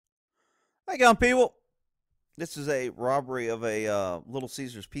Hi, again, people. This is a robbery of a Little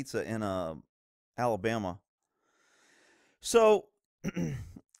Caesars Pizza in Alabama. So,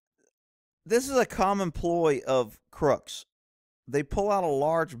 this is a common ploy of crooks. They pull out a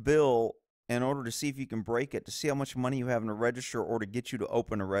large bill in order to see if you can break it, to see how much money you have in a register, or to get you to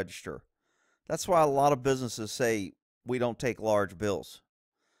open a register. That's why a lot of businesses say we don't take large bills.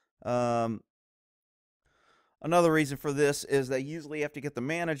 Another reason for this is they usually have to get the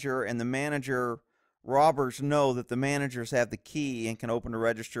manager, and the manager robbers know that the managers have the key and can open the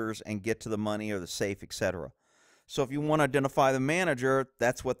registers and get to the money or the safe, etc. So if you want to identify the manager,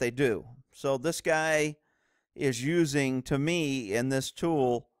 that's what they do. So this guy is using, to me, in this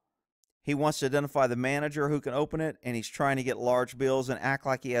tool, he wants to identify the manager who can open it, and he's trying to get large bills and act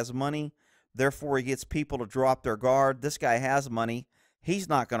like he has money. Therefore, he gets people to drop their guard. This guy has money. He's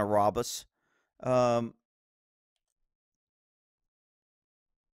not going to rob us.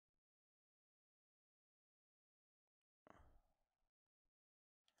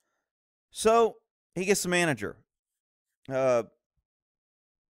 So he gets the manager. The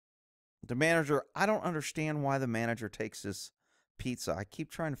manager, I don't understand why the manager takes this pizza. I keep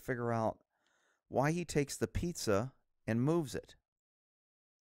trying to figure out why he takes the pizza and moves it.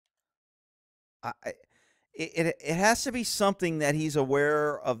 It has to be something that he's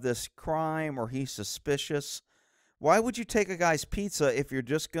aware of this crime or he's suspicious. Why would you take a guy's pizza if you're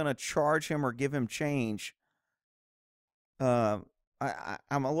just going to charge him or give him change?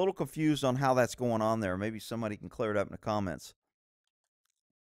 I'm a little confused on how that's going on there. Maybe somebody can clear it up in the comments.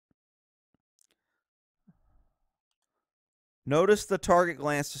 Notice the target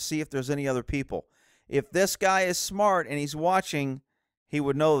glance to see if there's any other people. If this guy is smart and he's watching, he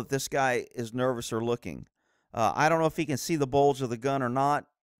would know that this guy is nervous or looking. I don't know if he can see the bulge of the gun or not,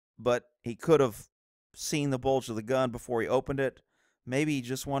 but he could have seen the bulge of the gun before he opened it. Maybe he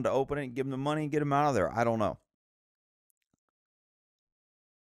just wanted to open it and give him the money and get him out of there. I don't know.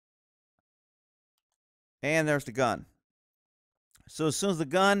 And there's the gun. So as soon as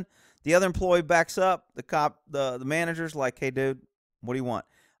the other employee backs up, the manager's like, "Hey, dude, what do you want?"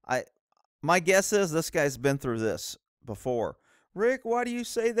 My guess is this guy's been through this before. "Rick, why do you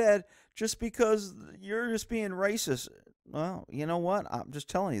say that? Just because you're just being racist?" Well, you know what? I'm just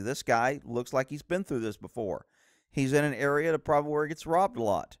telling you, this guy looks like he's been through this before. He's in an area that probably where he gets robbed a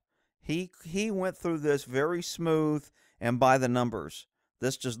lot. He went through this very smooth and by the numbers.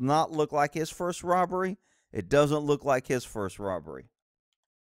 This does not look like his first robbery. It doesn't look like his first robbery.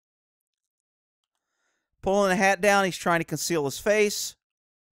 Pulling the hat down, he's trying to conceal his face.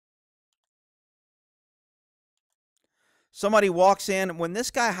 Somebody walks in. When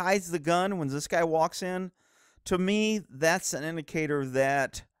this guy hides the gun, when this guy walks in, to me, that's an indicator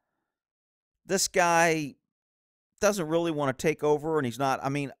that this guy doesn't really want to take over, and he's not. I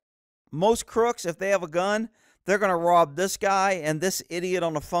mean, most crooks, if they have a gun, they're going to rob this guy and this idiot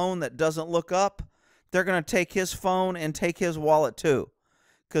on the phone that doesn't look up. They're going to take his phone and take his wallet too,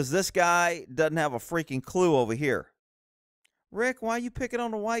 because this guy doesn't have a freaking clue over here. "Rick, why are you picking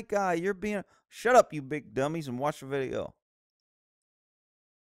on the white guy? You're being..." Shut up, you big dummies, and watch the video.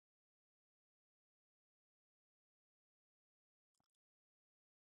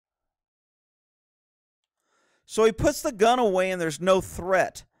 So he puts the gun away and there's no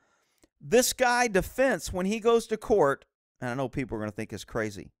threat. This guy, defense, when he goes to court, and I know people are going to think it's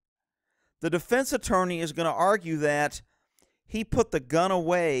crazy, the defense attorney is going to argue that he put the gun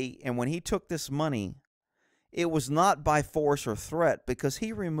away, and when he took this money, it was not by force or threat because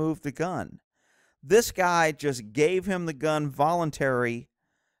he removed the gun. This guy just gave him the gun voluntary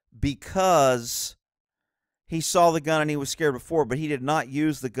because he saw the gun and he was scared before, but he did not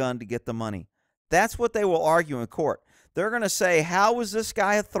use the gun to get the money. That's what they will argue in court. They're going to say, how is this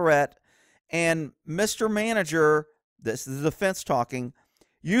guy a threat? And Mr. Manager, this is the defense talking,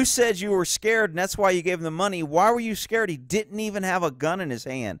 you said you were scared and that's why you gave him the money. Why were you scared? He didn't even have a gun in his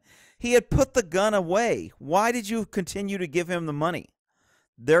hand. He had put the gun away. Why did you continue to give him the money?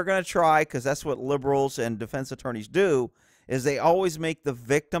 They're going to try, because that's what liberals and defense attorneys do, is they always make the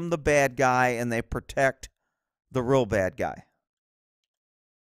victim the bad guy and they protect the real bad guy.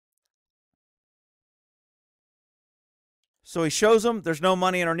 So he shows them there's no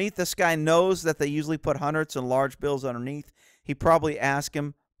money underneath. This guy knows that they usually put hundreds and large bills underneath. He probably asked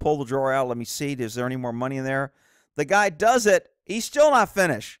him, pull the drawer out, let me see, is there any more money in there? The guy does it. He's still not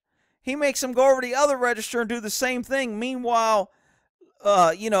finished. He makes him go over to the other register and do the same thing. Meanwhile,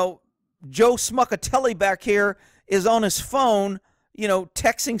 Joe Smuckatelli back here is on his phone,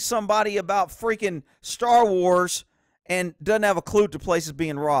 texting somebody about freaking Star Wars and doesn't have a clue to places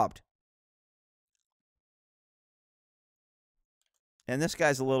being robbed. And this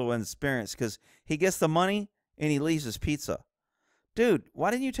guy's a little inexperienced because he gets the money and he leaves his pizza. Dude,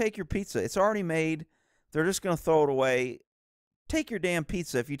 why didn't you take your pizza? It's already made. They're just going to throw it away. Take your damn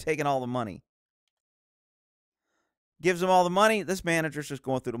pizza if you're taking all the money. Gives him all the money. This manager's just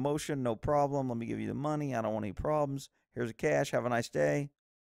going through the motion. No problem. Let me give you the money. I don't want any problems. Here's the cash. Have a nice day.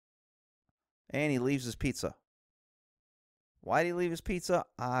 And he leaves his pizza. Why did he leave his pizza?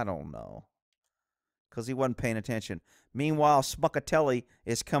 I don't know. Because he wasn't paying attention. Meanwhile, Smuckatelli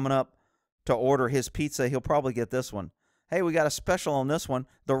is coming up to order his pizza. He'll probably get this one. Hey, we got a special on this one.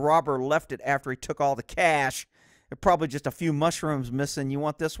 The robber left it after he took all the cash. Probably just a few mushrooms missing. You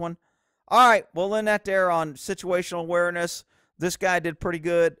want this one? All right, we'll end that there on situational awareness. This guy did pretty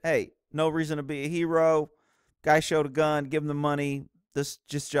good. Hey, no reason to be a hero. Guy showed a gun, give him the money. This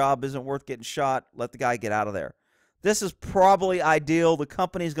job isn't worth getting shot. Let the guy get out of there. This is probably ideal. The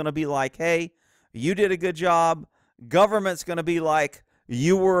company's going to be like, hey, you did a good job. Government's going to be like,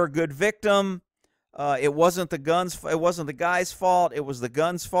 you were a good victim. It wasn't the guy's fault. It was the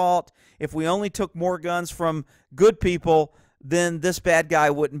gun's fault. If we only took more guns from good people, then this bad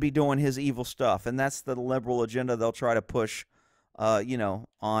guy wouldn't be doing his evil stuff. And that's the liberal agenda they'll try to push, try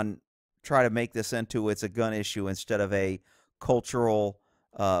to make this into it's a gun issue instead of a cultural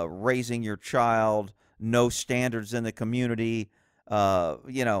raising your child, no standards in the community.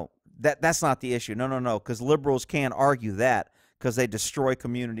 That's not the issue. No, because liberals can't argue that because they destroy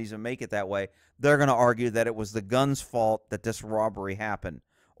communities and make it that way. They're going to argue that it was the gun's fault that this robbery happened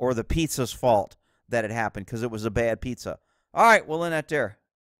or the pizza's fault that it happened because it was a bad pizza. All right, we'll end that there.